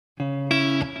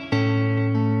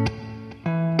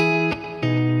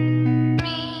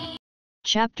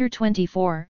Chapter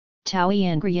 24,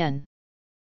 Taoyangrian.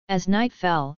 As night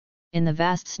fell, in the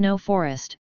vast snow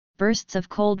forest, bursts of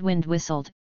cold wind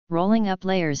whistled, rolling up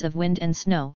layers of wind and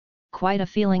snow, quite a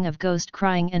feeling of ghost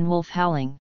crying and wolf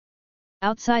howling.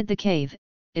 Outside the cave,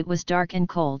 it was dark and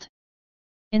cold.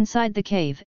 Inside the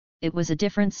cave, it was a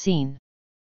different scene.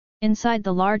 Inside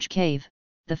the large cave,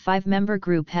 the 5-member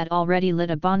group had already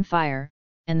lit a bonfire,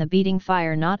 and the beating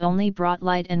fire not only brought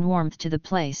light and warmth to the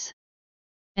place.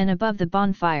 And above the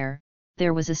bonfire,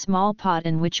 there was a small pot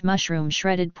in which mushroom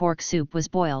shredded pork soup was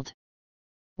boiled.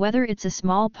 Whether it's a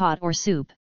small pot or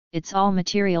soup, it's all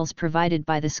materials provided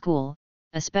by the school,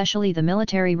 especially the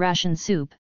military ration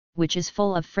soup, which is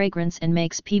full of fragrance and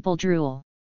makes people drool.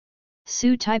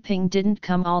 Su Taiping didn't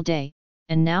come all day,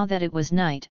 and now that it was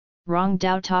night, Rong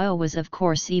Taotao was of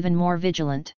course even more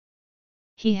vigilant.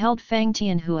 He held Fang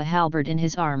Tianhua halberd in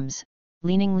his arms,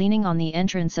 leaning on the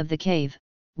entrance of the cave,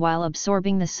 while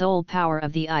absorbing the soul power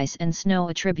of the ice and snow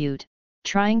attribute,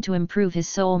 trying to improve his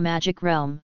soul magic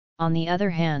realm. On the other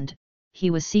hand, he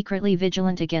was secretly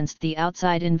vigilant against the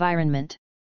outside environment.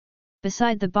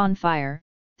 Beside the bonfire,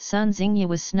 Sun Xingyu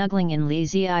was snuggling in Li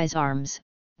Ziyi's arms,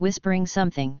 whispering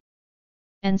something.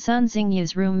 And Sun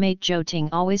Xingyu's roommate Zhou Ting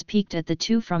always peeked at the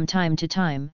two from time to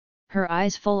time, her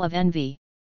eyes full of envy.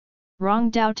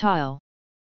 Rong Taotao.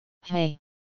 Hey!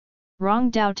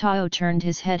 Rong Taotao turned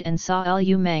his head and saw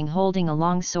Liu Mang holding a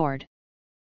long sword.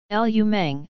 Liu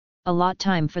Mang, a lot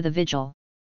time for the vigil.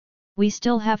 We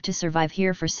still have to survive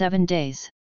here for 7 days.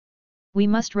 We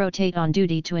must rotate on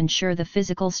duty to ensure the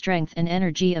physical strength and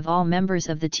energy of all members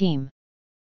of the team.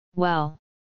 Well.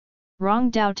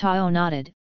 Rong Taotao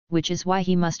nodded, which is why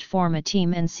he must form a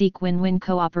team and seek win-win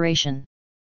cooperation.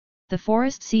 The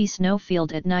forest sea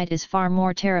snowfield at night is far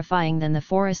more terrifying than the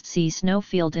forest sea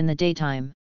snowfield in the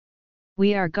daytime.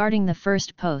 We are guarding the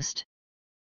first post.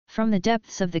 From the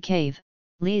depths of the cave,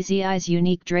 Li Ziyi's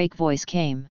unique drake voice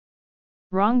came.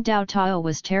 Rong Taotao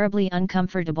was terribly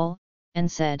uncomfortable, and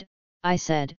said, I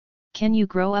said, can you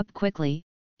grow up quickly?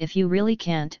 If you really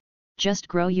can't, just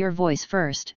grow your voice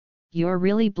first, you're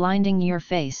really blinding your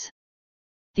face.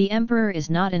 The emperor is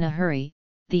not in a hurry,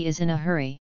 the is in a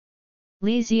hurry.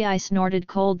 Li Ziyi snorted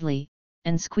coldly,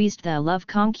 and squeezed the love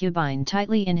concubine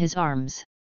tightly in his arms.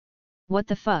 What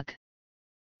the fuck?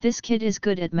 This kid is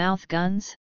good at mouth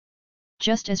guns?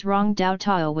 Just as Rong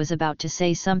Taotao was about to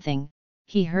say something,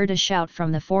 he heard a shout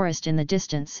from the forest in the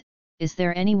distance, is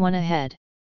there anyone ahead?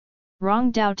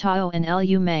 Rong Taotao and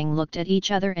Liu Mang looked at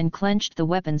each other and clenched the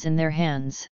weapons in their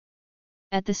hands.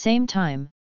 At the same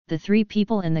time, the 3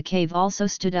 people in the cave also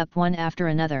stood up one after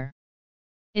another.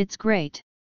 It's great!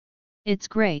 It's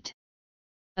great!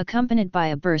 Accompanied by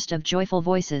a burst of joyful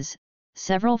voices,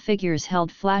 several figures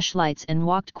held flashlights and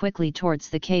walked quickly towards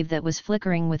the cave that was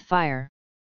flickering with fire.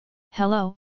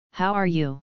 Hello, how are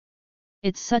you?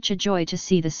 It's such a joy to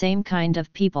see the same kind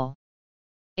of people.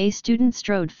 A student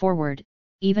strode forward,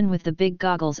 even with the big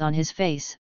goggles on his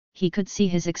face, he could see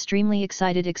his extremely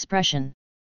excited expression.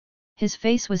 His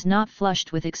face was not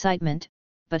flushed with excitement,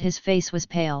 but his face was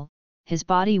pale, his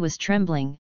body was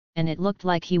trembling, and it looked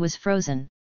like he was frozen.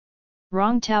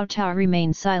 Rong Taotao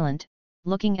remained silent,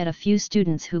 looking at a few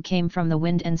students who came from the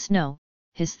wind and snow,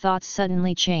 his thoughts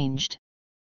suddenly changed.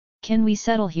 Can we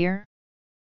settle here?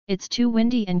 It's too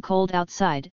windy and cold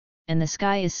outside, and the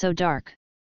sky is so dark.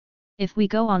 If we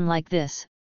go on like this,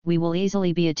 we will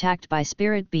easily be attacked by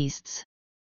spirit beasts.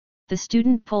 The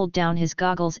student pulled down his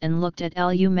goggles and looked at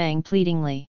Liu Mang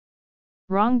pleadingly.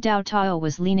 Rong Taotao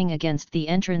was leaning against the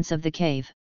entrance of the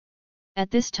cave.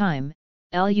 At this time,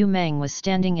 Liu Mang was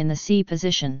standing in the C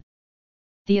position.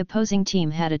 The opposing team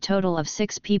had a total of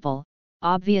 6 people,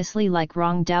 obviously like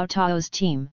Rong Taotao's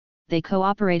team, they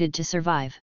cooperated to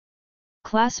survive.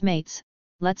 Classmates,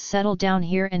 let's settle down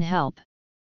here and help.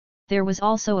 There was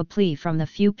also a plea from the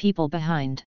few people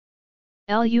behind.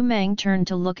 Liu Mang turned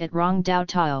to look at Rong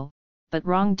Taotao, but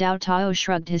Rong Taotao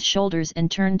shrugged his shoulders and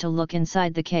turned to look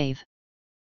inside the cave.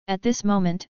 At this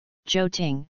moment, Zhou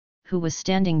Ting, who was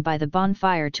standing by the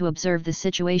bonfire to observe the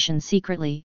situation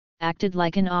secretly, acted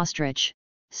like an ostrich,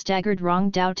 staggered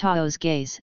Rong Taotao's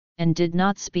gaze, and did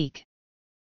not speak.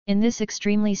 In this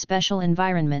extremely special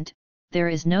environment, there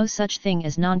is no such thing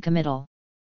as non-committal.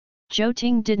 Zhou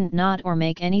Ting didn't nod or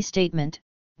make any statement,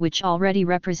 which already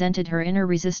represented her inner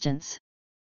resistance.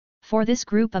 For this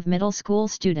group of middle school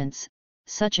students,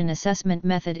 such an assessment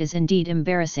method is indeed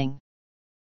embarrassing.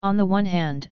 On the one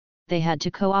hand, they had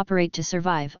to cooperate to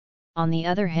survive, on the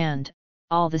other hand,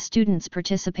 all the students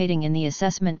participating in the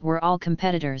assessment were all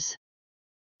competitors.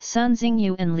 Sun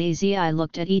Xingyu and Li Ziyi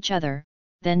looked at each other,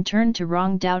 then turned to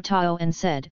Rong Taotao and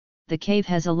said, the cave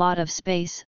has a lot of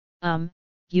space,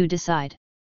 you decide.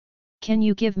 Can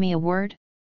you give me a word?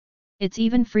 It's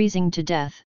even freezing to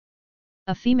death.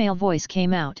 A female voice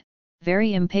came out,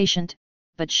 very impatient,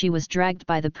 but she was dragged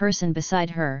by the person beside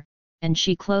her, and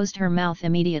she closed her mouth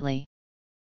immediately.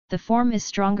 The form is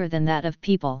stronger than that of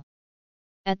people.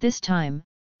 At this time,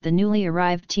 the newly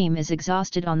arrived team is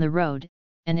exhausted on the road,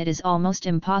 and it is almost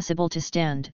impossible to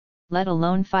stand, let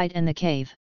alone fight in the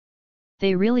cave.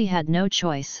 They really had no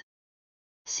choice.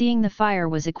 Seeing the fire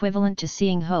was equivalent to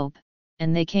seeing hope,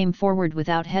 and they came forward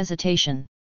without hesitation.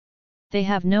 They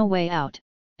have no way out,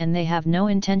 and they have no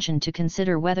intention to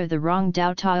consider whether the Rong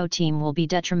Taotao team will be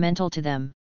detrimental to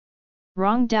them.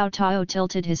 Rong Taotao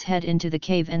tilted his head into the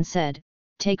cave and said,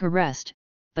 "Take a rest,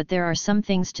 but there are some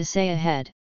things to say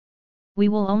ahead. We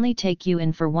will only take you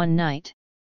in for one night.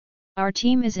 Our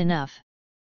team is enough.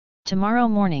 Tomorrow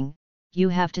morning, you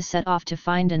have to set off to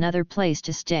find another place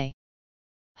to stay."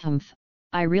 "Humph,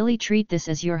 I really treat this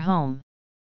as your home."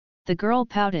 The girl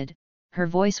pouted, her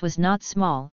voice was not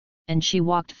small, and she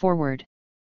walked forward.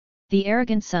 The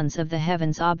arrogant sons of the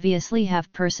heavens obviously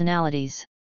have personalities.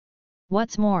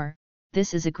 What's more,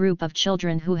 this is a group of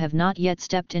children who have not yet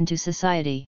stepped into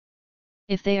society.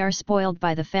 If they are spoiled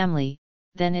by the family,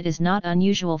 then it is not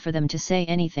unusual for them to say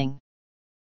anything.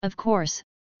 Of course,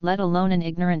 let alone an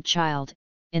ignorant child,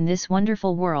 in this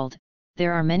wonderful world,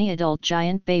 there are many adult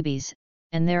giant babies,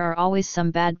 and there are always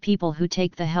some bad people who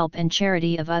take the help and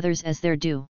charity of others as their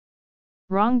due.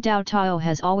 Rong Taotao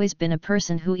has always been a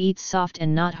person who eats soft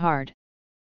and not hard.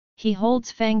 He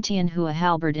holds Fang Tianhua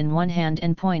halberd in one hand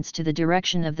and points to the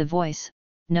direction of the voice.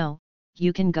 "No,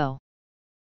 you can go."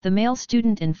 The male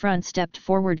student in front stepped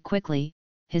forward quickly,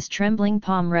 his trembling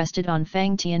palm rested on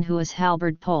Fang Tianhua's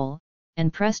halberd pole,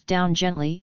 and pressed down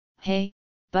gently. "Hey,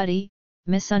 buddy,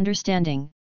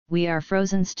 misunderstanding, we are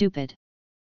frozen stupid.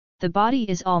 The body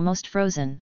is almost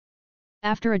frozen.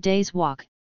 After a day's walk,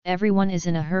 everyone is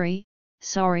in a hurry.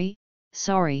 Sorry,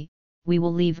 we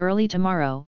will leave early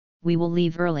tomorrow, we will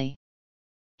leave early."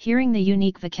 Hearing the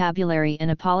unique vocabulary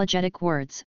and apologetic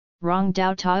words, Rong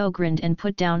Taotao grinned and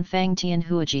put down Fang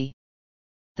Tianhuaji.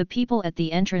 The people at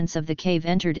the entrance of the cave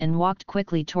entered and walked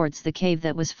quickly towards the cave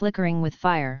that was flickering with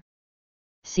fire.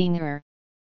 "Seeing her,"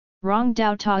 Rong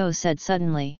Taotao said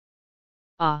suddenly.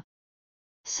 "Ah."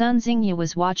 Sun Xingyu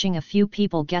was watching a few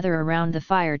people gather around the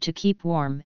fire to keep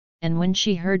warm, and when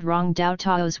she heard Rong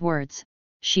Taotao's words,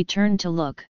 she turned to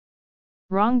look.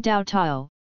 "Rong Taotao,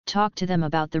 talk to them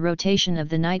about the rotation of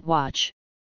the night watch.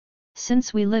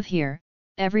 Since we live here,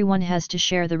 everyone has to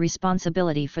share the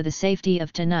responsibility for the safety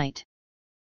of tonight."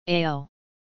 "Ao."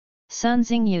 Sun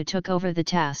Xingyu took over the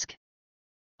task.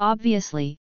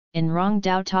 Obviously, in Rong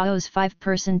Taotao's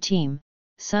 5-person team,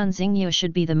 Sun Xingyu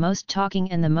should be the most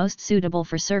talking and the most suitable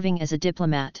for serving as a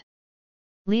diplomat.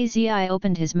 Li Ziyi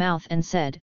opened his mouth and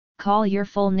said, "Call your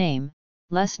full name,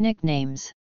 less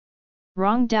nicknames."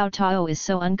 Rong Taotao is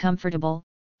so uncomfortable,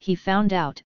 he found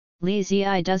out. Li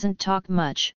Ziyi doesn't talk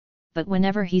much, but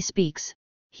whenever he speaks,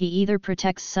 he either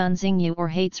protects Sun Xingyu or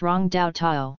hates Rong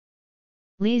Taotao.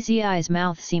 Li Ziyi's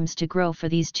mouth seems to grow for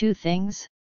these two things.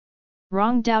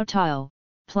 "Rong Taotao,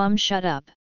 plum shut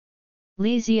up."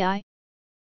 "Li Ziyi?"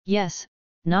 "Yes,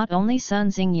 not only Sun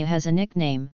Xingyu has a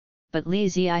nickname, but Li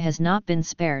Ziyi has not been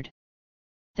spared."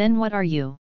 "Then what are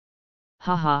you?"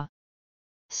 "Haha."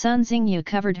 Sun Xingyu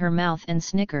covered her mouth and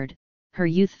snickered, her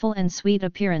youthful and sweet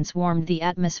appearance warmed the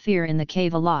atmosphere in the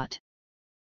cave a lot.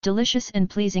 Delicious and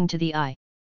pleasing to the eye.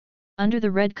 Under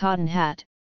the red cotton hat,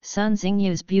 Sun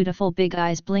Xingyu's beautiful big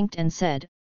eyes blinked and said,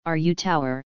 "Are you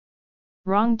Tower?"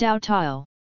 "Rong Taotao."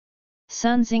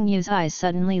 Sun Xingyu's eyes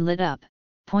suddenly lit up,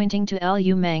 pointing to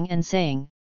Lu Mang and saying,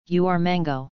 "You are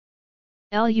Mango."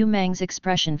 Lu Mang's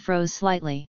expression froze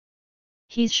slightly.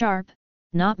 "He's sharp,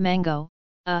 not Mango."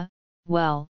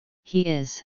 Well, he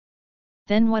is."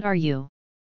 "Then what are you?"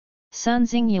 Sun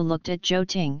Xingyu looked at Zhou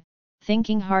Ting,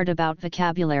 thinking hard about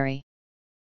vocabulary.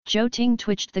 Zhou Ting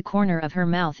twitched the corner of her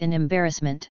mouth in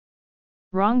embarrassment.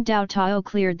 Rong Taotao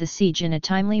cleared the siege in a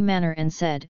timely manner and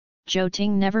said, "Zhou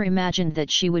Ting never imagined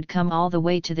that she would come all the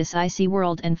way to this icy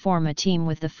world and form a team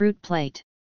with the fruit plate."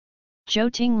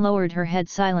 Zhou Ting lowered her head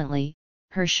silently,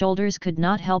 her shoulders could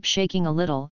not help shaking a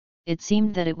little, it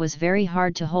seemed that it was very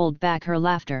hard to hold back her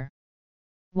laughter.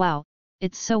 "Wow,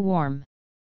 it's so warm."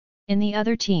 In the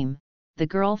other team, the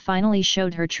girl finally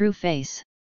showed her true face.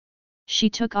 She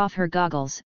took off her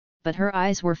goggles, but her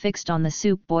eyes were fixed on the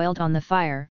soup boiled on the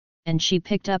fire, and she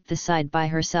picked up the side by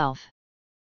herself.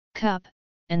 "Cup,"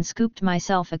 and scooped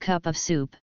myself a cup of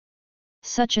soup.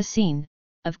 Such a scene,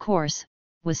 of course,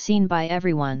 was seen by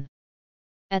everyone.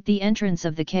 At the entrance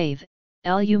of the cave,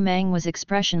 Lu Mang was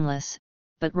expressionless,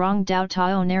 but Rong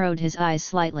Taotao narrowed his eyes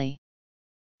slightly.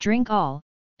 "Drink all,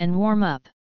 and warm up.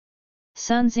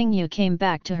 Sun Xingyu came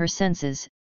back to her senses,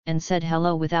 and said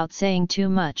hello without saying too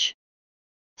much.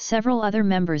 Several other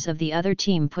members of the other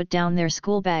team put down their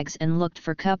school bags and looked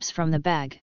for cups from the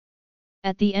bag.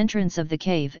 At the entrance of the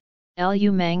cave,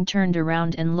 Liu Mang turned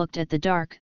around and looked at the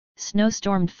dark,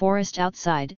 snow-stormed forest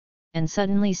outside, and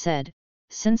suddenly said,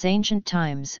 "Since ancient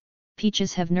times,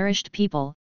 peaches have nourished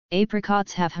people,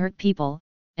 apricots have hurt people,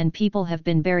 and people have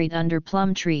been buried under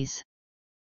plum trees."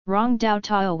 Rong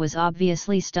Taotao was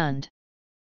obviously stunned.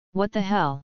 What the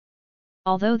hell?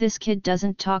 Although this kid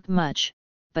doesn't talk much,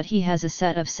 but he has a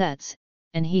set of sets,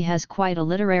 and he has quite a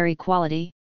literary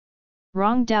quality.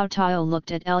 Rong Taotao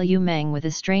looked at Liu Mang with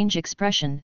a strange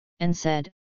expression, and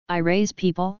said, "I raise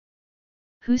people?"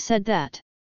 "Who said that?"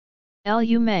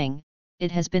 "Liu Mang,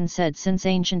 it has been said since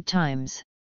ancient times."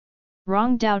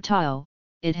 Rong Taotao,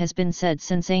 "It has been said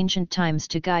since ancient times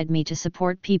to guide me to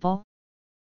support people?"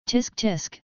 Tisk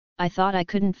tisk, I thought I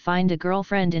couldn't find a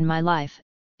girlfriend in my life,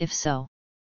 if so.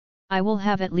 I will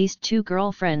have at least 2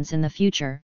 girlfriends in the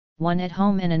future, one at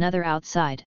home and another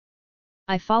outside.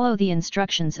 I follow the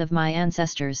instructions of my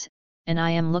ancestors, and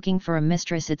I am looking for a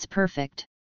mistress. It's perfect.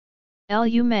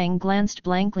 Liu Mang glanced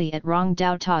blankly at Rong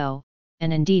Taotao,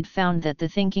 and indeed found that the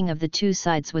thinking of the two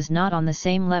sides was not on the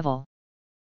same level.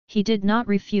 He did not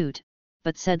refute,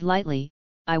 but said lightly,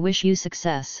 "I wish you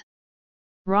success."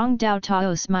 Rong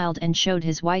Taotao smiled and showed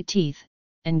his white teeth,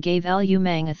 and gave Liu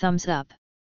Mang a thumbs up.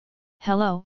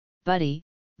 "Hello, buddy,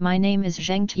 my name is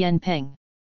Zheng Tianpeng."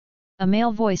 A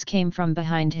male voice came from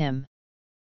behind him.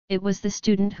 It was the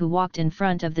student who walked in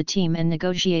front of the team and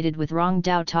negotiated with Rong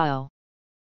Taotao.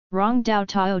 Rong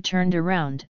Taotao turned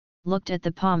around, looked at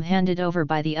the palm handed over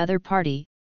by the other party,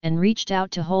 and reached out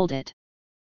to hold it.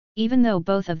 Even though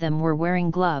both of them were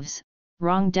wearing gloves,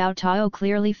 Rong Taotao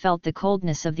clearly felt the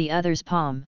coldness of the other's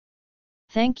palm.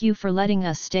 "Thank you for letting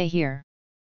us stay here,"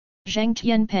 Zheng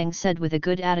Tianpeng said with a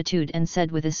good attitude and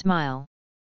said with a smile.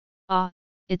 "Ah,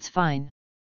 it's fine."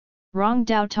 Rong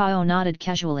Taotao nodded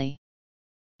casually.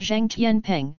 "Zheng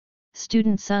Tianpeng,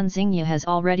 student Sun Xingyu has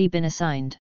already been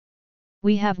assigned.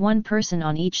 We have one person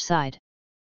on each side.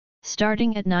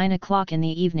 Starting at 9 o'clock in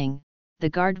the evening, the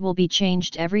guard will be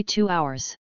changed every 2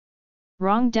 hours."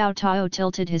 Rong Taotao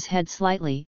tilted his head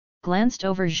slightly, glanced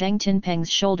over Zheng Tianpeng's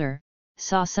shoulder,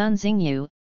 saw Sun Xingyu,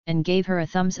 and gave her a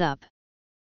thumbs up.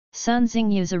 Sun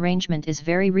Xingyu's arrangement is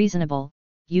very reasonable.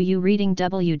 Reading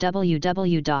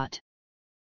www.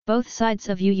 Both sides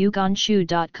of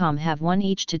yuyuganshu.com have one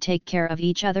each to take care of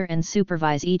each other and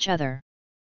supervise each other.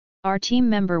 Our team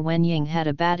member Wen Ying had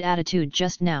a bad attitude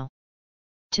just now.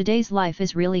 Today's life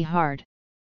is really hard.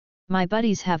 My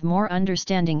buddies have more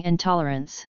understanding and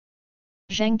tolerance.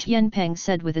 Zheng Tianpeng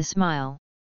said with a smile.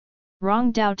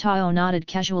 Rong Taotao nodded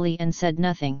casually and said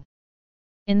nothing.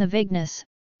 In the vagueness,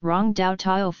 Rong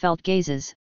Taotao felt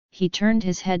gazes. He turned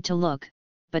his head to look,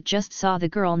 but just saw the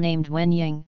girl named Wen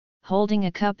Ying, holding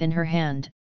a cup in her hand,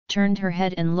 turned her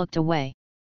head and looked away.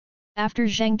 After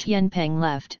Zheng Tianpeng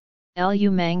left,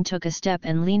 Liu Mang took a step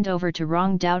and leaned over to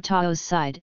Rong Taotao's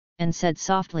side, and said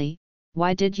softly,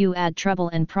 "Why did you add trouble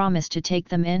and promise to take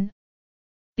them in?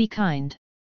 Be kind."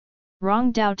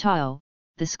 Rong Taotao,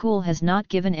 the school has not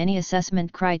given any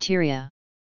assessment criteria.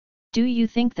 Do you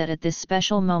think that at this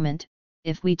special moment,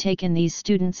 if we take in these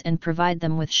students and provide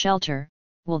them with shelter,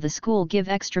 will the school give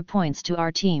extra points to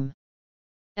our team?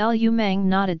 Liu Mang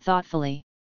nodded thoughtfully.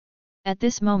 At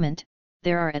this moment,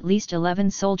 there are at least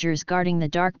 11 soldiers guarding the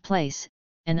dark place,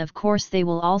 and of course they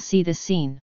will all see the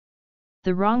scene.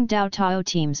 The Rong Taotao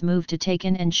team's move to take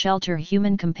in and shelter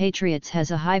human compatriots has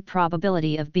a high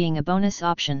probability of being a bonus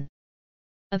option.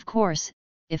 Of course,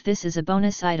 if this is a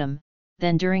bonus item,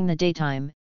 then during the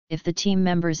daytime, if the team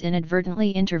members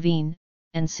inadvertently intervene,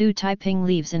 and Su Taiping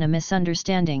leaves in a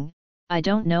misunderstanding, I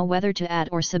don't know whether to add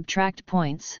or subtract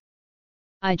points.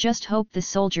 I just hope the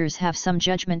soldiers have some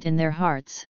judgment in their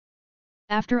hearts.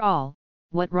 After all,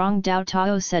 what Rong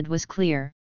Taotao said was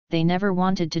clear, they never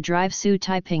wanted to drive Su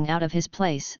Taiping out of his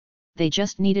place, they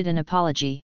just needed an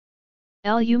apology.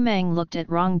 Liu Mang looked at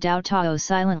Rong Taotao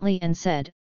silently and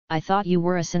said, "I thought you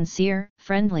were a sincere,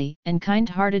 friendly, and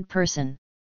kind-hearted person."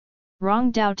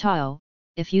 Rong Taotao,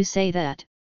 if you say that,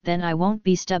 then I won't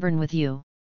be stubborn with you.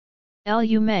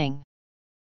 Liu Mang.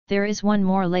 There is one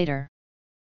more later.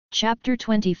 Chapter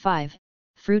 25,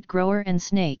 Fruit Grower and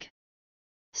Snake.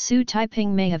 Su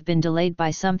Taiping may have been delayed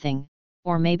by something,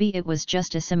 or maybe it was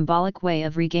just a symbolic way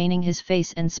of regaining his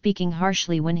face and speaking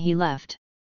harshly when he left.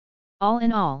 All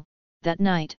in all, that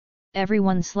night,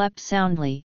 everyone slept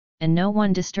soundly, and no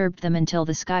one disturbed them until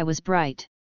the sky was bright.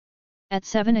 At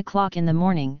 7 o'clock in the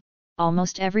morning,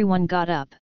 almost everyone got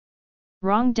up.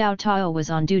 Rong Taotao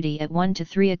was on duty at 1 to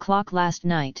 3 o'clock last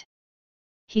night.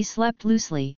 He slept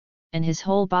loosely, and his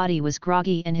whole body was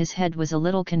groggy and his head was a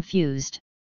little confused.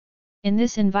 In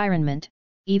this environment,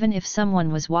 even if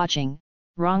someone was watching,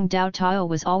 Rong Taotao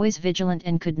was always vigilant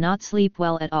and could not sleep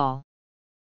well at all.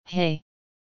 Hey!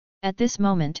 At this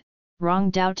moment,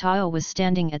 Rong Taotao was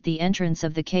standing at the entrance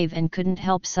of the cave and couldn't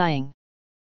help sighing.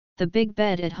 The big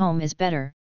bed at home is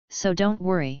better, so don't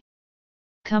worry.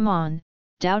 Come on,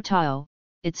 Taotao,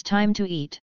 it's time to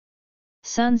eat.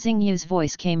 Sun Xingyu's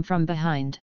voice came from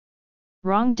behind.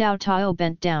 Rong Taotao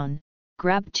bent down,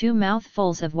 grabbed 2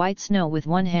 mouthfuls of white snow with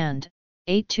one hand,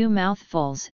 ate 2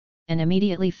 mouthfuls, and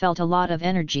immediately felt a lot of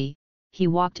energy. He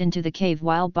walked into the cave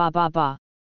while ba.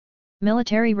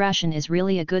 Military ration is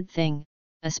really a good thing,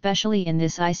 especially in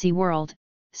this icy world.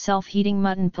 Self-heating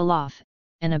mutton pilaf,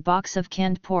 and a box of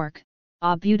canned pork,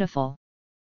 ah beautiful.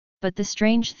 But the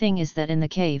strange thing is that in the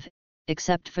cave,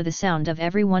 except for the sound of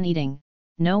everyone eating,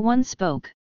 no one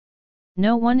spoke.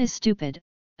 No one is stupid,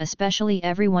 especially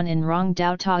everyone in Rong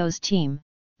Taotao's team.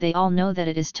 They all know that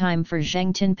it is time for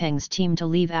Zheng Tinpeng's team to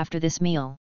leave after this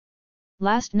meal.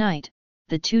 Last night,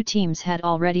 the two teams had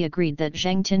already agreed that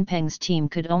Zheng Tinpeng's team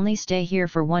could only stay here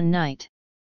for one night.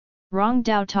 Rong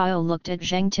Taotao looked at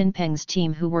Zheng Tinpeng's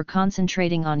team, who were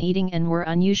concentrating on eating and were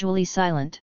unusually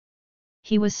silent.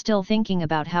 He was still thinking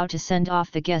about how to send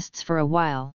off the guests for a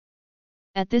while.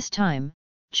 At this time,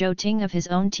 Zhou Ting of his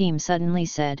own team suddenly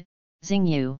said,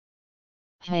 "Xingyu."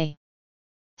 Hey!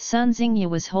 Sun Xingyu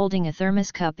was holding a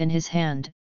thermos cup in his hand,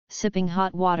 sipping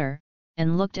hot water,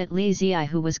 and looked at Li Ziyi,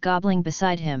 who was gobbling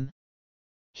beside him.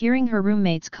 Hearing her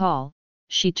roommate's call,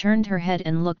 she turned her head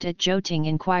and looked at Zhou Ting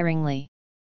inquiringly.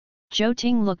 Zhou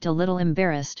Ting looked a little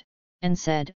embarrassed, and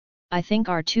said, "I think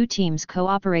our two teams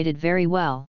cooperated very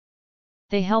well.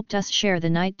 They helped us share the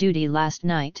night duty last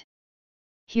night."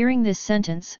 Hearing this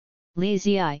sentence, Li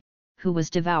Ziyi, who was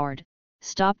devoured,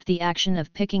 stopped the action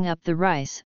of picking up the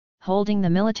rice, holding the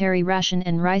military ration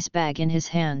and rice bag in his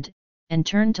hand, and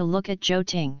turned to look at Zhou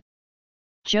Ting.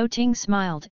 Zhou Ting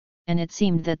smiled, and it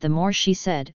seemed that the more she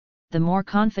said, the more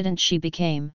confident she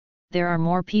became. There are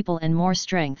more people and more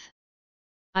strength.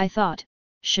 I thought,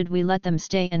 should we let them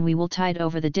stay and we will tide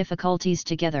over the difficulties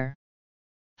together?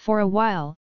 For a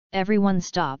while, everyone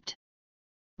stopped.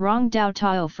 Rong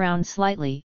Taotao frowned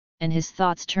slightly, and his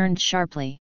thoughts turned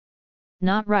sharply.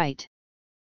 Not right.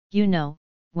 You know,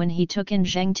 when he took in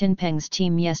Zheng Tinpeng's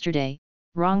team yesterday,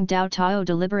 Rong Taotao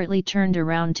deliberately turned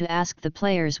around to ask the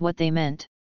players what they meant.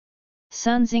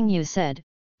 Sun Xingyu said,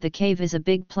 "The cave is a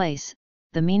big place,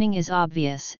 the meaning is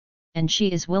obvious, and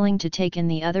she is willing to take in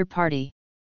the other party."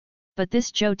 But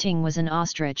this Zhou Ting was an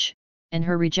ostrich, and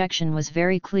her rejection was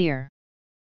very clear.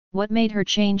 What made her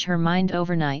change her mind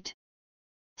overnight?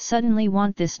 Suddenly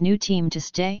want this new team to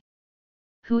stay?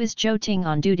 Who is Zhou Ting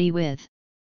on duty with?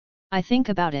 I think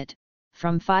about it,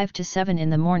 from 5 to 7 in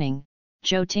the morning,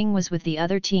 Zhou Ting was with the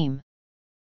other team.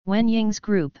 Wen Ying's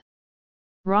group.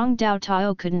 Rong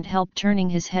Taotao couldn't help turning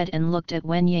his head and looked at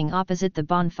Wen Ying opposite the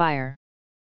bonfire.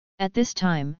 At this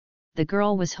time, the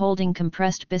girl was holding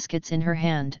compressed biscuits in her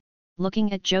hand,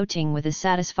 looking at Zhou Ting with a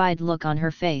satisfied look on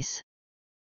her face.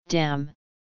 Damn!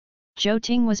 Zhou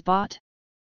Ting was bought?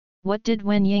 What did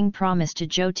Wen Ying promise to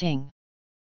Zhou Ting?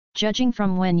 Judging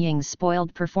from Wen Ying's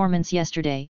spoiled performance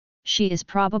yesterday, she is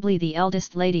probably the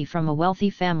eldest lady from a wealthy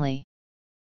family.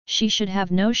 She should have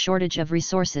no shortage of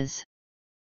resources.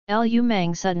 Liu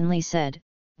Mang suddenly said,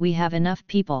 "We have enough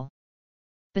people.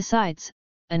 Besides,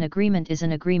 an agreement is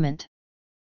an agreement."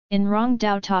 In Rong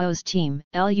Taotao's team,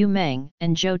 Liu Mang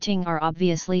and Zhou Ting are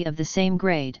obviously of the same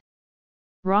grade.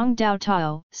 Rong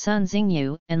Taotao, Sun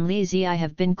Xingyu, and Li Ziyi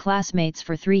have been classmates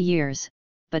for 3 years,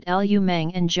 but Liu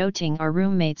Mang and Zhou Ting are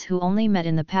roommates who only met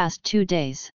in the past 2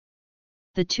 days.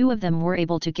 The two of them were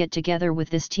able to get together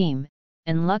with this team,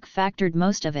 and luck factored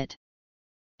most of it.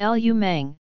 Liu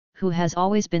Mang, who has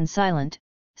always been silent,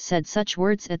 said such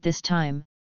words at this time.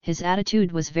 His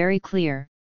attitude was very clear,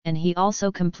 and he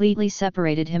also completely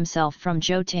separated himself from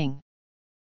Zhou Ting.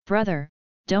 "Brother,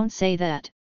 don't say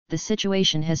that, the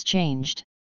situation has changed."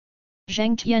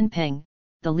 Zheng Tianpeng,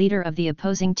 the leader of the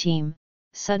opposing team,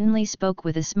 suddenly spoke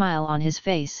with a smile on his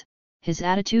face. His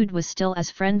attitude was still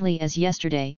as friendly as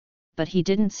yesterday, but he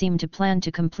didn't seem to plan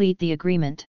to complete the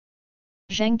agreement.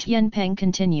 Zheng Tianpeng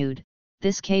continued,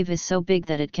 "This cave is so big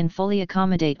that it can fully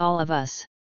accommodate all of us.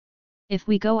 If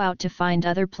we go out to find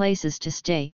other places to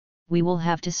stay, we will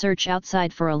have to search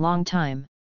outside for a long time."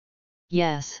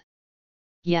 Yes.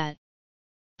 Yet.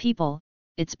 People,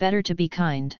 it's better to be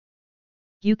kind.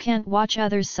 You can't watch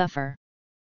others suffer.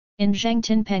 In Zheng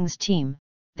Tinpeng's team,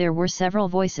 there were several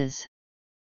voices.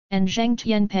 And Zheng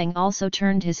Tianpeng also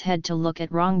turned his head to look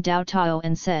at Rong Taotao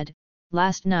and said,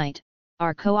 "Last night,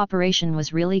 our cooperation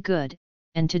was really good,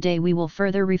 and today we will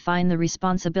further refine the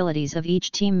responsibilities of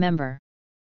each team member.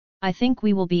 I think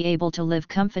we will be able to live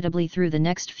comfortably through the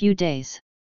next few days."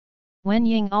 Wen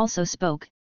Ying also spoke,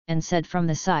 and said from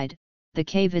the side, "The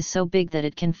cave is so big that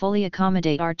it can fully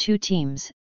accommodate our two teams,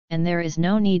 and there is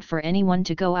no need for anyone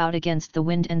to go out against the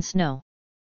wind and snow.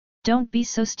 Don't be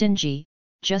so stingy,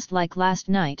 just like last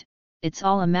night, it's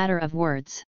all a matter of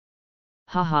words."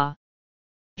 "Haha."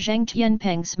 Zheng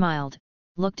Tianpeng smiled,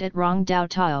 looked at Rong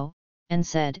Taotao, and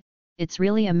said, "It's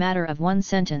really a matter of one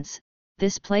sentence,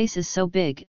 this place is so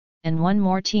big, and one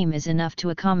more team is enough to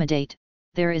accommodate,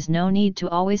 there is no need to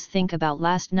always think about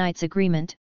last night's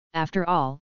agreement, after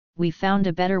all, we found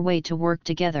a better way to work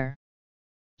together.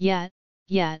 Yet,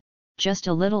 just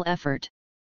a little effort.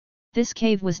 This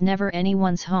cave was never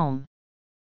anyone's home.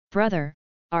 Brother,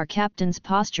 our captain's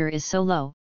posture is so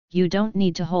low, you don't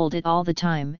need to hold it all the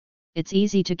time, it's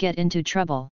easy to get into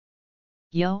trouble.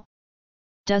 Yo?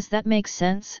 Does that make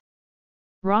sense?"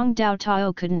 Rong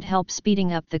Taotao couldn't help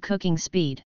speeding up the cooking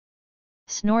speed.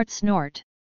 Snort snort.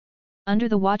 Under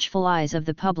the watchful eyes of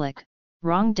the public,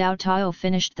 Rong Taotao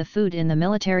finished the food in the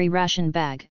military ration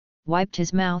bag, wiped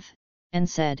his mouth, and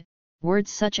said,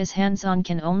 "Words such as hands-on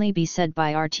can only be said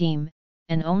by our team,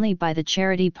 and only by the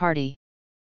charity party.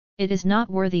 It is not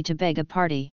worthy to beg a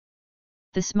party."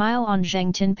 The smile on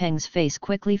Zheng Tianpeng's face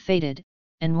quickly faded,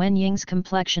 and Wen Ying's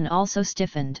complexion also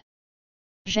stiffened.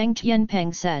 Zheng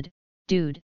Tianpeng said,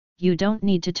 "Dude, you don't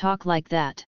need to talk like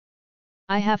that.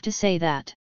 I have to say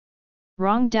that."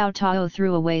 Rong Taotao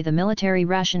threw away the military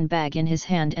ration bag in his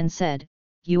hand and said,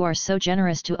 "You are so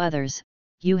generous to others,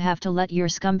 you have to let your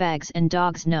scumbags and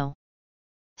dogs know."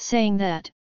 Saying that,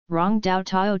 Rong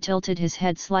Taotao tilted his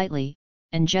head slightly,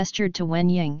 and gestured to Wen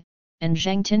Ying, and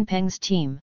Zheng Tianpeng's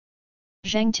team.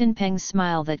 Zheng Tianpeng's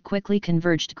smile that quickly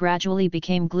converged gradually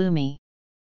became gloomy.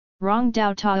 Rong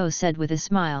Taotao said with a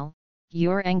smile,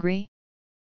 "You're angry?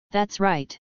 That's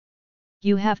right.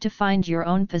 You have to find your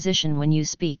own position when you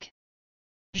speak."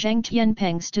 Zheng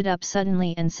Tianpeng stood up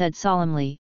suddenly and said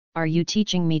solemnly, "Are you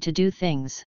teaching me to do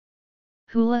things?"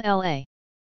 Hula la.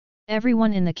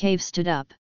 Everyone in the cave stood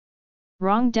up.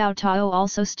 Rong Taotao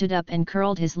also stood up and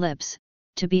curled his lips,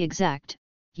 "To be exact,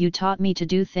 you taught me to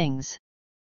do things.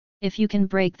 If you can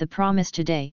break the promise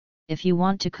today, if you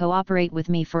want to cooperate with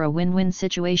me for a win-win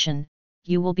situation,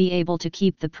 you will be able to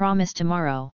keep the promise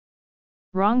tomorrow."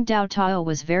 Rong Taotao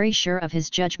was very sure of his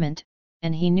judgment,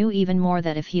 and he knew even more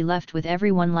that if he left with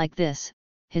everyone like this,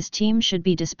 his team should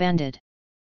be disbanded.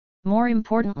 More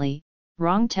importantly,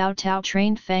 Rong Taotao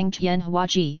trained Fang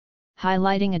Tianhua,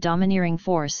 highlighting a domineering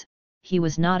force, he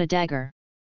was not a dagger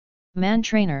man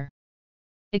trainer.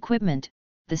 Equipment,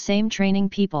 the same training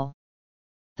people.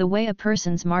 The way a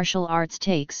person's martial arts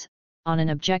takes, on an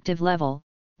objective level,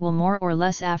 will more or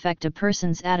less affect a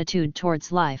person's attitude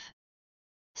towards life.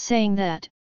 Saying that,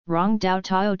 Rong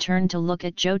Taotao turned to look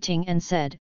at Zhou Ting and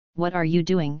said, "What are you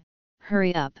doing?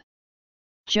 Hurry up."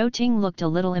 Zhou Ting looked a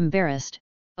little embarrassed,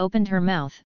 opened her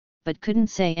mouth, but couldn't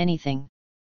say anything.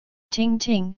 "Ting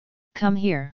Ting, come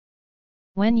here,"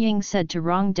 Wen Ying said to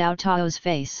Rong Taotao's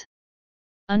face.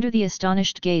 Under the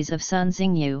astonished gaze of Sun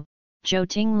Xingyu, Zhou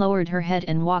Ting lowered her head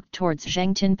and walked towards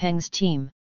Zheng Tianpeng's team.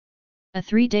 A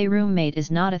 3-day roommate is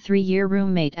not a 3-year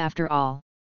roommate after all.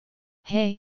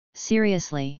 "Hey,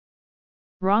 seriously?"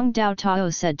 Rong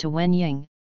Taotao said to Wen Ying,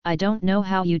 "I don't know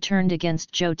how you turned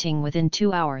against Zhou Ting within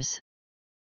 2 hours.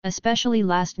 Especially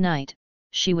last night,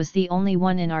 she was the only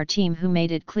one in our team who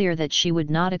made it clear that she would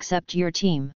not accept your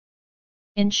team.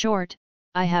 In short,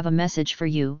 I have a message for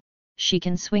you, she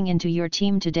can swing into your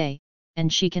team today,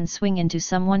 and she can swing into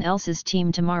someone else's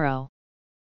team tomorrow."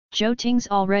 Zhou Ting's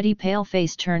already pale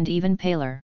face turned even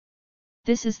paler.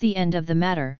 "This is the end of the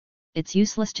matter, it's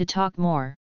useless to talk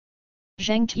more."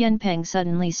 Zheng Tianpeng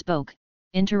suddenly spoke,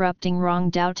 interrupting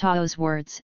Rong Taotao's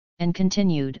words, and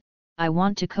continued, "I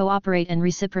want to cooperate and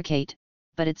reciprocate,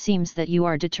 but it seems that you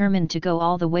are determined to go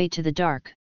all the way to the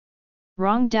dark."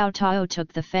 Rong Taotao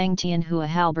took the Fang Tianhua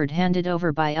halberd handed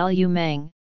over by Lu Meng,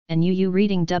 and Yu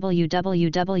reading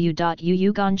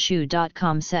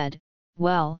www.yuyugonshu.com said,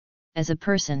 "Well, as a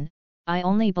person, I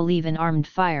only believe in armed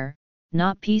fire,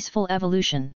 not peaceful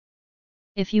evolution.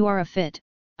 If you are a fit,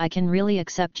 I can really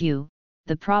accept you,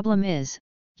 the problem is,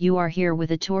 you are here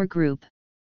with a tour group.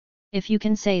 If you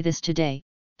can say this today,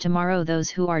 tomorrow those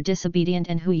who are disobedient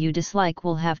and who you dislike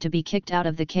will have to be kicked out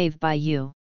of the cave by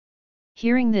you."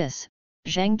 Hearing this,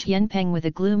 Zheng Tianpeng with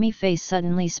a gloomy face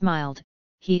suddenly smiled,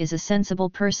 "He is a sensible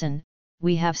person,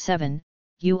 we have 7,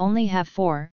 you only have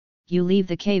 4, you leave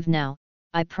the cave now,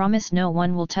 I promise no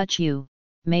one will touch you,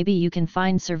 maybe you can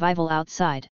find survival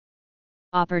outside.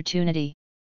 Opportunity.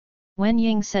 Wen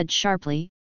Ying said sharply,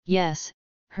 yes,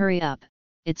 hurry up,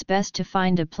 it's best to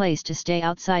find a place to stay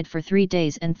outside for 3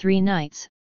 days and 3 nights,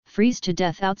 freeze to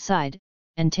death outside,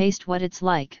 and taste what it's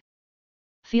like.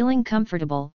 Feeling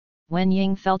comfortable, Wen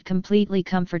Ying felt completely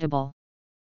comfortable.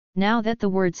 Now that the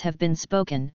words have been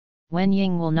spoken, Wen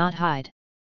Ying will not hide.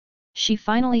 She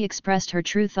finally expressed her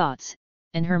true thoughts,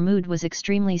 and her mood was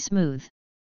extremely smooth.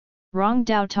 Rong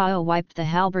Taotao wiped the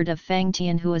halberd of Fang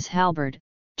Tianhua's halberd,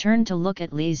 turned to look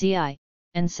at Li Ziyi,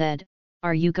 and said,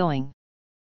 "Are you going?"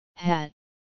 "Hat."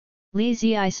 Li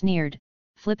Ziyi sneered,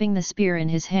 flipping the spear in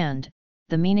his hand,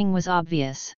 the meaning was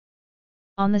obvious.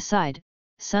 On the side,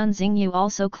 Sun Xingyu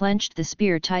also clenched the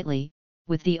spear tightly,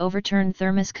 with the overturned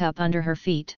thermos cup under her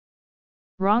feet.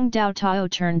 Rong Taotao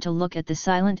turned to look at the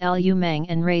silent Lu Meng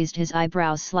and raised his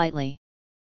eyebrows slightly.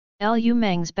 Lu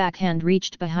Meng's backhand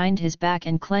reached behind his back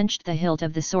and clenched the hilt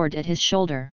of the sword at his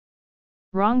shoulder.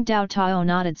 Rong Taotao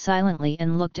nodded silently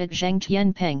and looked at Zhang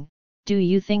Tianpeng, "Do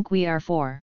you think we are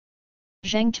for?"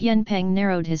 Zhang Tianpeng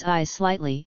narrowed his eyes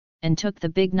slightly, and took the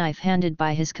big knife handed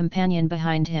by his companion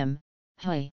behind him.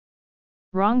 "Hui!"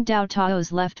 Rong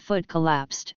Taotao's left foot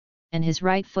collapsed, and his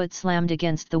right foot slammed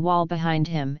against the wall behind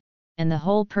him, and the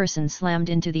whole person slammed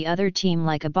into the other team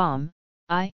like a bomb.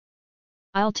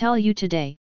 I'll tell you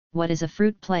today, what is a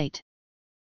fruit plate?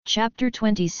 Chapter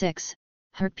 26,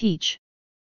 Her Peach.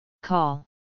 Call.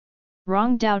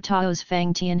 Rong Taotao's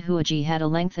Fang Tianhua had a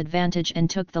length advantage and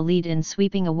took the lead in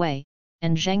sweeping away,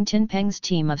 and Zhang Tianpeng's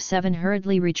team of 7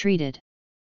 hurriedly retreated.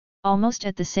 Almost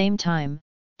at the same time,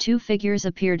 2 figures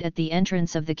appeared at the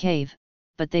entrance of the cave,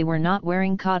 but they were not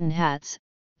wearing cotton hats,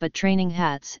 but training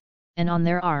hats, and on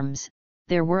their arms,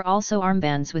 there were also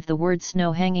armbands with the word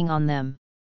Snow hanging on them.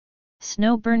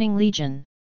 Snow Burning Legion.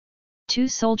 2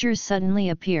 soldiers suddenly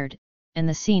appeared, and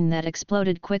the scene that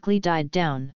exploded quickly died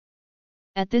down.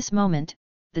 At this moment,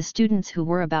 the students who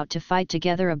were about to fight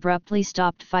together abruptly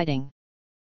stopped fighting.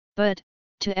 But,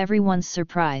 to everyone's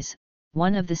surprise,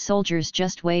 one of the soldiers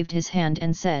just waved his hand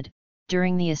and said,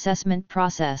 "During the assessment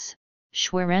process,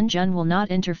 Xueranjun will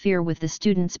not interfere with the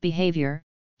students' behavior,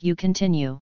 you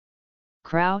continue."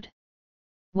 Crowd?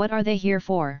 What are they here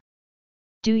for?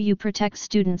 Do you protect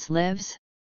students' lives?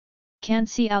 Can't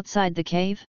see outside the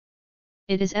cave?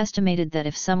 It is estimated that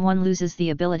if someone loses the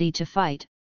ability to fight,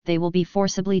 they will be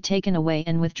forcibly taken away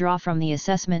and withdraw from the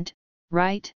assessment,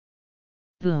 right?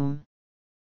 Boom.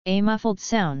 A muffled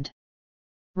sound.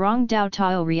 Rong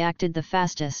Taotao reacted the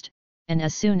fastest, and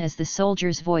as soon as the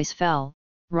soldier's voice fell,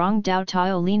 Rong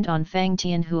Taotao leaned on Fang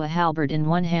Tianhua halberd in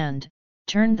one hand,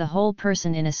 turned the whole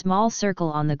person in a small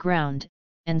circle on the ground,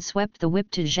 and swept the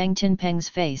whip to Zhang Tianpeng's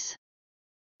face.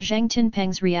 Zhang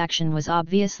Tianpeng's reaction was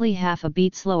obviously half a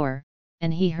beat slower,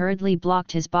 and he hurriedly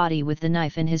blocked his body with the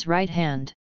knife in his right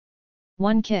hand.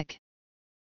 One kick.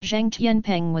 Zhang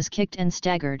Tianpeng was kicked and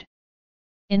staggered.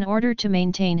 In order to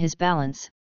maintain his balance,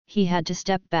 he had to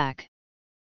step back.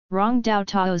 Rong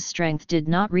Taotao's strength did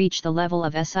not reach the level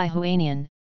of Si Huanian,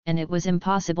 and it was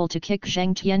impossible to kick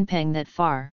Zhang Tianpeng that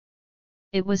far.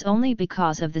 It was only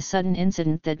because of the sudden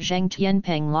incident that Zhang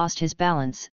Tianpeng lost his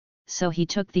balance, so he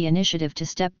took the initiative to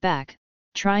step back,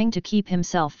 trying to keep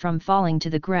himself from falling to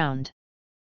the ground.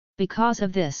 Because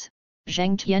of this,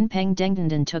 Zhang Tianpeng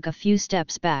dengded and took a few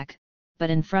steps back, but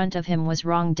in front of him was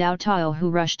Rong Taotao who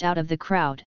rushed out of the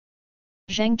crowd.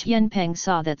 Zhang Tianpeng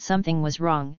saw that something was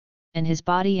wrong, and his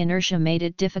body inertia made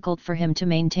it difficult for him to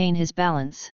maintain his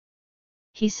balance.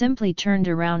 He simply turned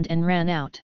around and ran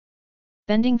out.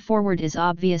 Bending forward is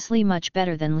obviously much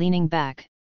better than leaning back.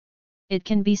 It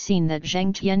can be seen that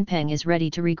Zhang Tianpeng is ready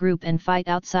to regroup and fight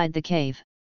outside the cave.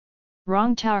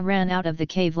 Rong Tao ran out of the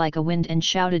cave like a wind and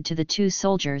shouted to the 2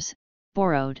 soldiers,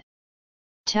 "Borrowed.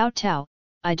 Tao Tao,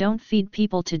 I don't feed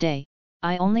people today,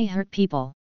 I only hurt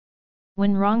people."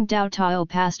 When Rong Taotao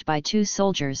passed by 2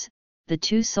 soldiers, the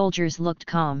 2 soldiers looked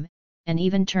calm, and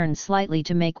even turned slightly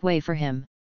to make way for him.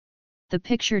 The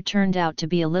picture turned out to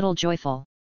be a little joyful.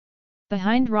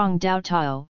 Behind Rong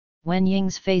Taotao, Wen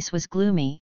Ying's face was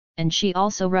gloomy, and she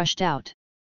also rushed out.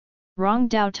 Rong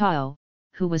Taotao,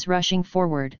 who was rushing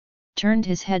forward, turned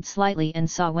his head slightly and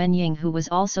saw Wen Ying who was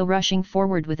also rushing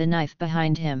forward with a knife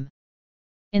behind him.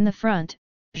 In the front,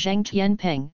 Zhang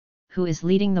Tianpeng, who is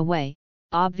leading the way,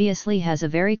 obviously has a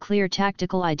very clear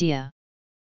tactical idea.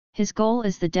 His goal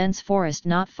is the dense forest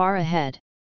not far ahead.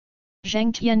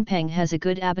 Zhang Tianpeng has a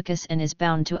good abacus and is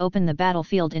bound to open the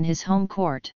battlefield in his home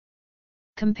court.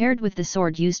 Compared with the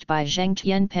sword used by Zhang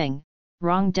Tianpeng,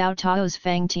 Rong Taotao's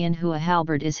Fang Tianhua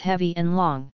halberd is heavy and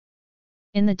long.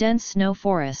 In the dense snow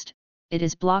forest, it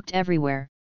is blocked everywhere,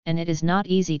 and it is not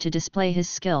easy to display his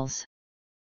skills.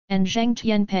 And Zheng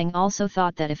Tianpeng also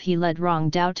thought that if he led Rong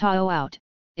Taotao out,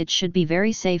 it should be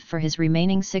very safe for his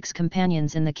remaining 6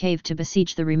 companions in the cave to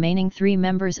besiege the remaining 3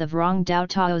 members of Rong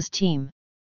Taotao's team.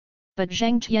 But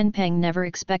Zheng Tianpeng never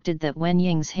expected that Wen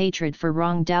Ying's hatred for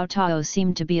Rong Taotao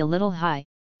seemed to be a little high,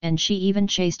 and she even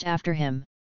chased after him.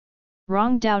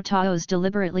 Rong Taotao's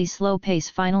deliberately slow pace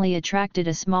finally attracted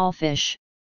a small fish.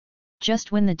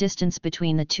 Just when the distance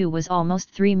between the two was almost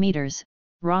 3 meters,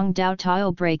 Rong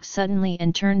Taotao braked suddenly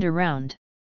and turned around.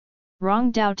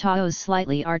 Rong Taotao's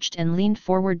slightly arched and leaned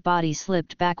forward body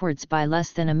slipped backwards by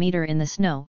less than a meter in the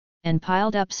snow, and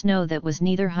piled up snow that was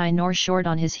neither high nor short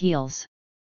on his heels.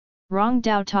 Rong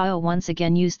Taotao once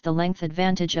again used the length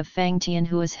advantage of Fang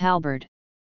Tianhua's halberd.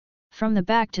 From the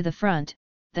back to the front,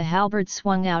 the halberd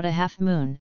swung out a half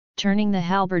moon, turning the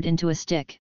halberd into a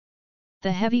stick.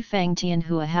 The heavy Fang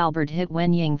Tianhua halberd hit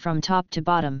Wen Ying from top to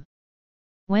bottom.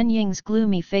 Wen Ying's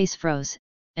gloomy face froze,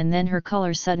 and then her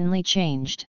color suddenly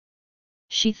changed.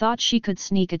 She thought she could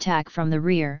sneak attack from the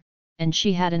rear, and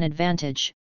she had an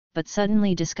advantage, but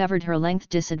suddenly discovered her length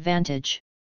disadvantage.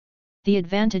 The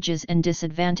advantages and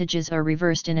disadvantages are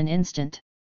reversed in an instant.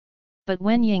 But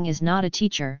Wen Ying is not a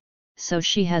teacher, so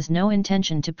she has no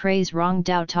intention to praise Rong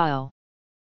Taotao.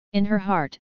 In her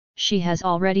heart, she has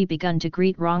already begun to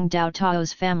greet Rong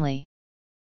Taotao's family.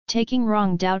 Taking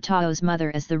Rong Taotao's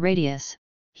mother as the radius,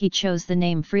 he chose the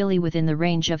name freely within the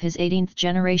range of his 18th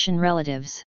generation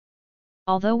relatives.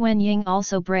 Although Wen Ying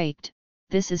also braked,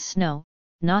 this is snow,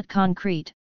 not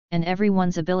concrete, and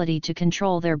everyone's ability to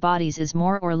control their bodies is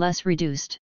more or less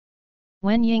reduced.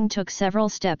 Wen Ying took several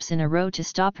steps in a row to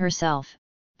stop herself,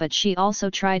 but she also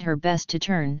tried her best to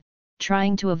turn,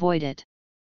 trying to avoid it.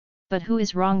 But who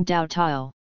is Rong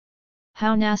Taotao?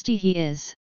 How nasty he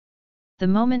is! The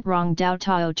moment Rong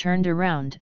Taotao turned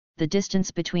around, the distance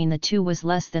between the two was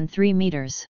less than 3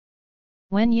 meters.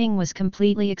 Wen Ying was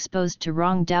completely exposed to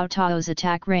Rong Taotao's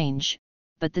attack range,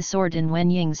 but the sword in Wen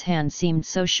Ying's hand seemed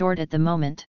so short at the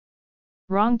moment.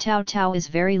 Rong Taotao is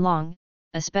very long,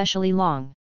 especially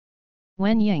long.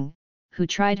 Wen Ying, who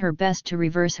tried her best to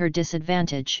reverse her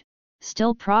disadvantage,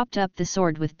 still propped up the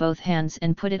sword with both hands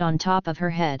and put it on top of her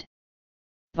head.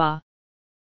 Bah!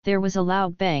 There was a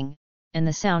loud bang, and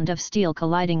the sound of steel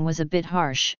colliding was a bit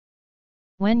harsh.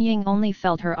 Wen Ying only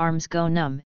felt her arms go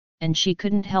numb, and she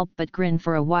couldn't help but grin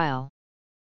for a while.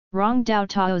 Rong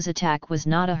Taotao's attack was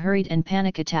not a hurried and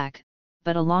panic attack,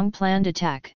 but a long-planned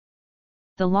attack.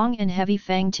 The long and heavy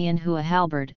Fang Tianhua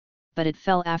halberd, but it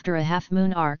fell after a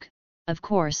half-moon arc. Of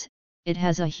course, it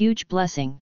has a huge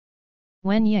blessing.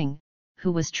 Wen Ying,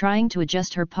 who was trying to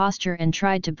adjust her posture and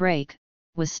tried to brake,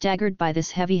 was staggered by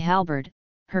this heavy halberd.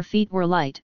 Her feet were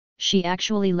light, she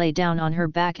actually lay down on her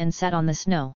back and sat on the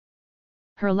snow.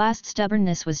 Her last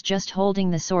stubbornness was just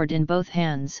holding the sword in both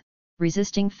hands,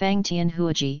 resisting Fang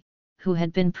Tianhuaji, who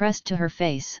had been pressed to her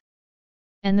face.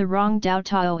 And the Rong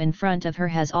Taotao in front of her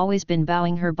has always been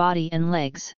bowing her body and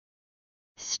legs.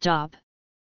 Stop!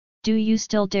 Do you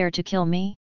still dare to kill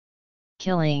me?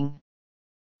 Killing!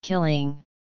 Killing!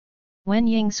 Wen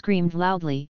Ying screamed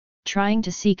loudly, trying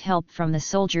to seek help from the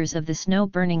soldiers of the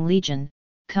Snow-Burning Legion.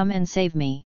 Come and save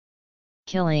me!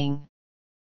 Killing!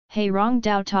 Hey! Rong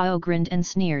Taotao grinned and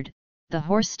sneered. The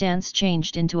horse stance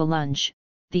changed into a lunge.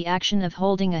 The action of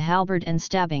holding a halberd and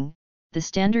stabbing, the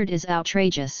standard is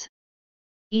outrageous.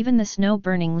 Even the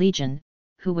Snow-Burning Legion,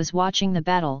 who was watching the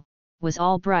battle, was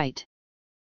all bright.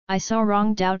 I saw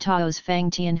Rong Taotao's Fang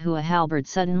Tianhua halberd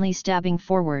suddenly stabbing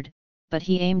forward, but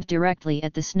he aimed directly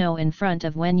at the snow in front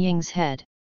of Wen Ying's head.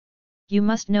 You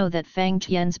must know that Fang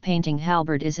Tian's painting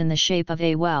halberd is in the shape of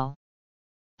a well.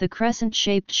 The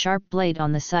crescent-shaped sharp blade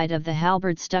on the side of the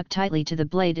halberd stuck tightly to the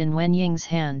blade in Wen Ying's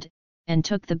hand, and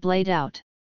took the blade out.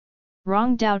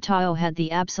 Rong Taotao had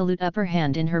the absolute upper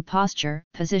hand in her posture,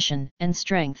 position, and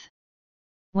strength.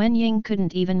 Wen Ying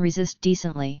couldn't even resist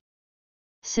decently.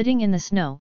 Sitting in the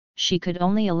snow, she could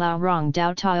only allow Rong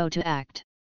Taotao to act.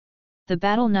 The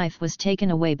battle knife was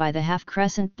taken away by the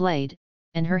half-crescent blade,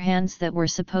 and her hands that were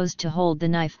supposed to hold the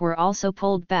knife were also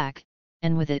pulled back,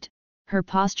 and with it, her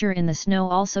posture in the snow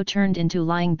also turned into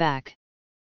lying back.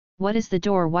 What is the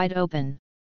door wide open?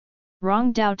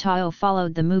 Rong Taotao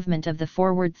followed the movement of the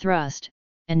forward thrust,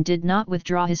 and did not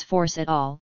withdraw his force at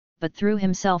all, but threw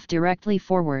himself directly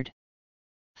forward.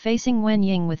 Facing Wen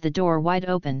Ying with the door wide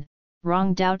open,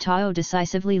 Rong Taotao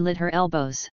decisively lit her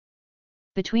elbows.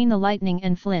 Between the lightning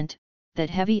and flint, that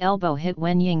heavy elbow hit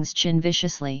Wen Ying's chin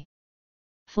viciously.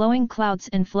 Flowing clouds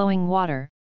and flowing water,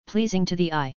 pleasing to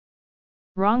the eye.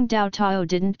 Rong Taotao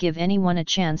didn't give anyone a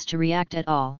chance to react at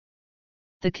all.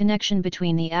 The connection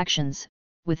between the actions,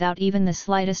 without even the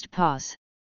slightest pause.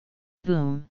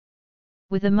 Boom!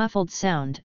 With a muffled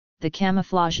sound, the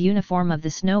camouflage uniform of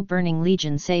the Snow-Burning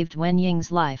Legion saved Wen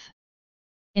Ying's life.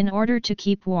 In order to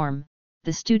keep warm,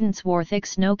 the students wore thick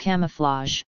snow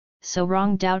camouflage, so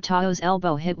Rong Taotao's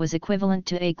elbow hit was equivalent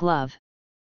to a glove.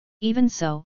 Even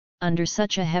so, under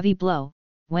such a heavy blow,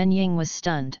 Wen Ying was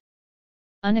stunned.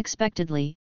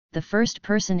 Unexpectedly, the first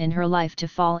person in her life to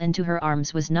fall into her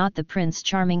arms was not the Prince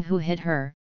Charming who hit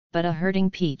her, but a hurting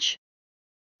Peach.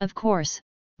 Of course,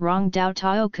 Rong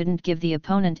Taotao couldn't give the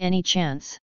opponent any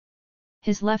chance.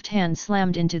 His left hand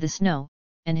slammed into the snow,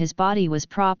 and his body was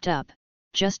propped up,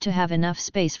 just to have enough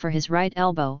space for his right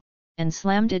elbow, and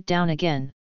slammed it down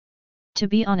again. To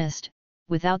be honest,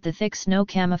 without the thick snow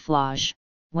camouflage,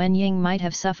 Wen Ying might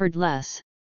have suffered less.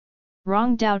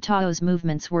 Rong Taotao's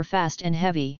movements were fast and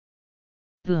heavy.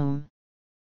 Boom!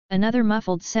 Another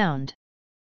muffled sound.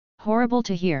 Horrible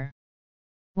to hear.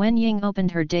 Wen Ying opened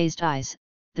her dazed eyes,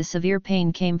 the severe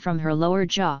pain came from her lower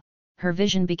jaw, her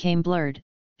vision became blurred,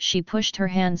 she pushed her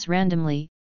hands randomly,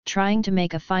 trying to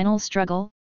make a final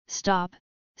struggle, stop,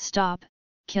 stop,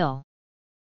 kill.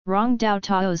 Rong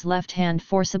Taotao's left hand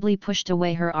forcibly pushed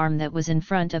away her arm that was in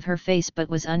front of her face but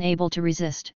was unable to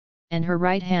resist, and her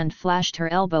right hand flashed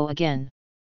her elbow again.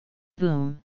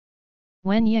 Boom!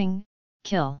 Wen Ying,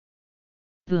 kill!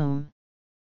 Boom!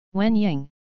 Wen Ying,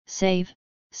 save,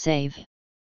 save!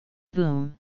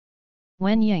 Boom!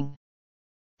 Wen Ying!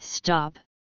 Stop!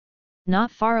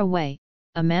 Not far away,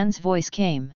 a man's voice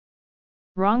came.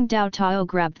 Rong Taotao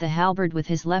grabbed the halberd with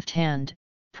his left hand,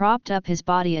 propped up his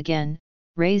body again,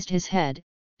 raised his head,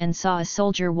 and saw a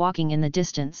soldier walking in the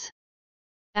distance.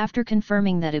 After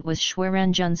confirming that it was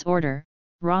Xueranjun's order,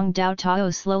 Rong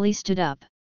Taotao slowly stood up.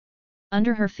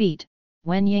 Under her feet,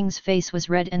 Wen Ying's face was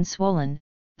red and swollen,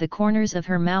 the corners of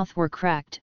her mouth were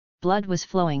cracked, blood was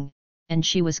flowing, and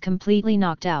she was completely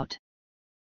knocked out.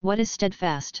 What is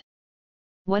steadfast?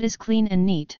 What is clean and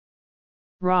neat?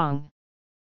 Rong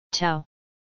Tao!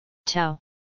 Tao!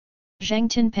 Zhang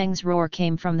Tinpeng's roar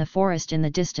came from the forest in the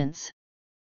distance.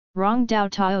 Rong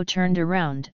Taotao turned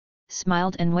around,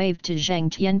 smiled and waved to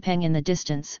Zhang Tianpeng in the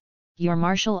distance, your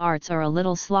martial arts are a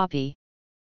little sloppy.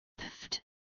 Pfft!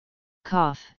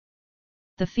 Cough!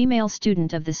 The female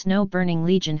student of the Snow-Burning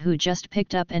Legion who just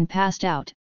picked up and passed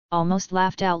out, almost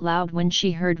laughed out loud when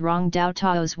she heard Rong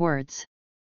Taotao's words.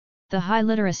 The high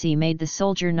literacy made the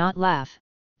soldier not laugh,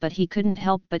 but he couldn't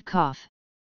help but cough.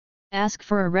 Ask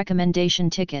for a recommendation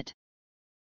ticket.